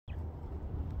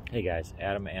Hey guys,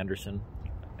 Adam Anderson,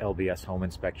 LBS Home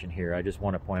Inspection here. I just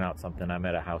want to point out something. I'm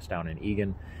at a house down in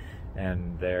Egan,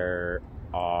 and there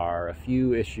are a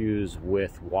few issues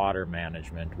with water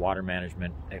management. Water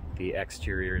management at the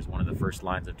exterior is one of the first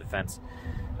lines of defense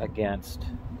against,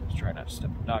 let's try not to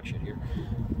step in dog shit here,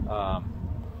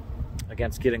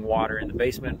 against getting water in the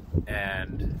basement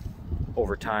and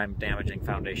over time damaging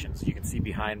foundations. You can see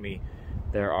behind me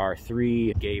there are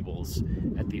 3 gables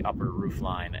at the upper roof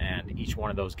line, and each one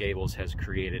of those gables has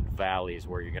created valleys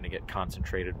where you're going to get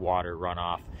concentrated water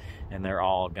runoff, and they're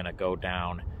all going to go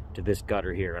down to this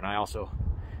gutter here. And I also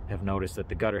have noticed that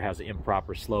the gutter has an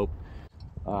improper slope.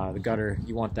 The gutter,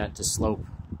 you want that to slope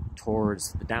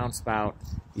towards the downspout.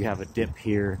 You have a dip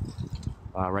here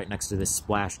right next to this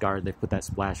splash guard. They put that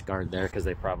splash guard there because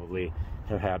they probably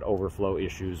have had overflow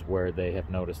issues where they have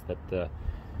noticed that the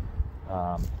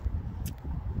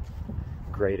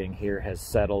grading here has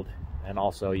settled, and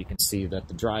also you can see that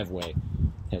the driveway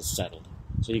has settled.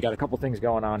 So you got a couple things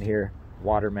going on here.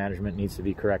 Water management needs to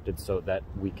be corrected so that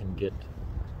we can get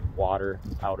water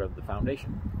out of the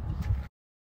foundation.